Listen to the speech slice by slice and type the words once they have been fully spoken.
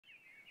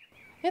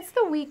It's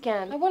the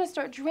weekend. I want to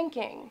start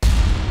drinking.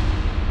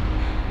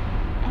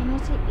 I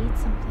need to eat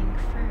something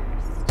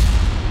first.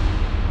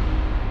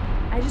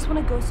 I just want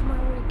to go somewhere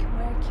where we can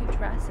wear cute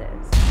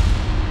dresses.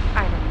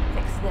 I know how to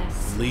fix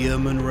this. Leah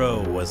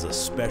Monroe was a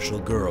special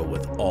girl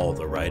with all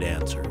the right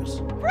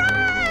answers.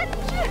 Brunch!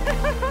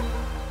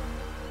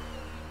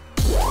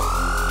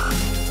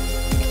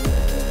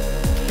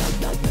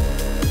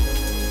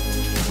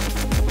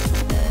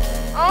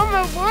 Oh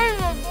my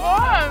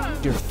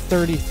goodness, You're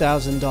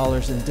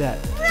 $30,000 in debt.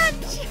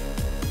 Brunch!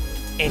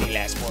 Any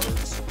last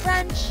words?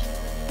 Brunch!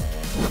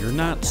 You're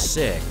not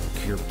sick,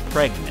 you're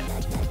pregnant.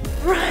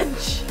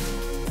 Brunch!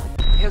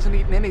 He hasn't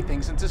eaten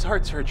anything since his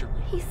heart surgery.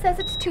 He says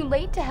it's too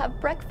late to have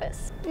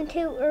breakfast. And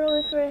too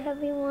early for a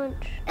heavy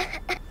lunch.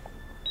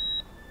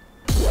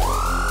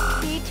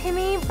 See,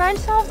 Timmy, brunch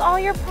solves all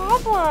your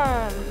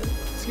problems.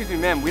 Excuse me,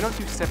 ma'am, we don't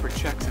do separate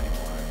checks anymore.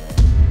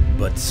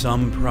 But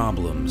some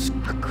problems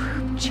A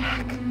group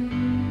check.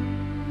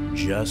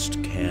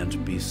 just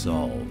can't be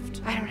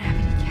solved. I don't have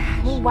any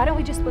cash. Well, why don't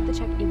we just split the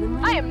check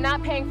evenly? I am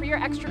not paying for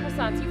your extra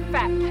croissants, you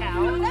fat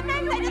cow.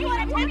 Sometimes I just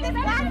want to take this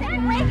glass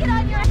and break it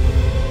on your...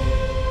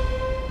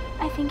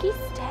 I think he's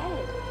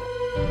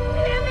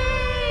dead.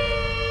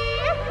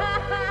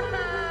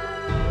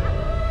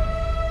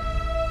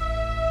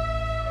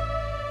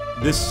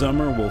 This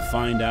summer, we'll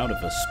find out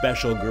if a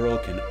special girl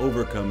can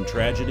overcome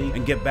tragedy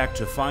and get back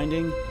to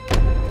finding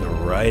the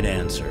right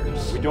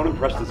answers. We don't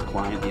impress this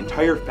client, the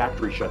entire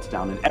factory shuts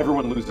down and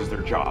everyone loses their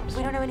jobs.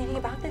 We don't know anything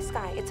about this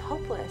guy. It's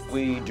hopeless.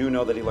 We do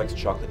know that he likes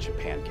chocolate chip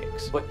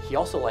pancakes. But he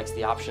also likes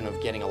the option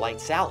of getting a light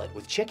salad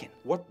with chicken.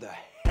 What the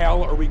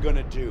hell are we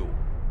gonna do?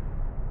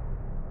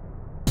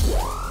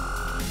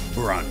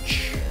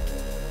 Brunch.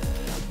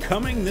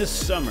 Coming this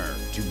summer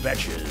to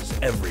Betches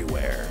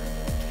everywhere.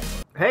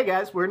 Hey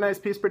guys, we're Nice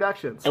Piece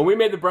Productions. And we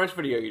made the brunch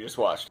video you just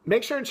watched.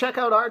 Make sure to check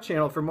out our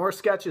channel for more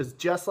sketches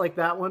just like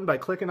that one by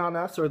clicking on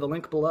us or the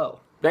link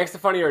below. Thanks to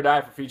Funny or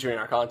Die for featuring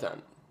our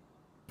content.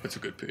 It's a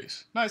good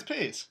piece. Nice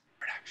piece.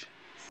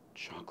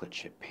 Chocolate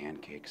chip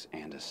pancakes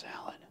and a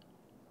salad.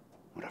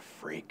 What a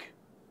freak.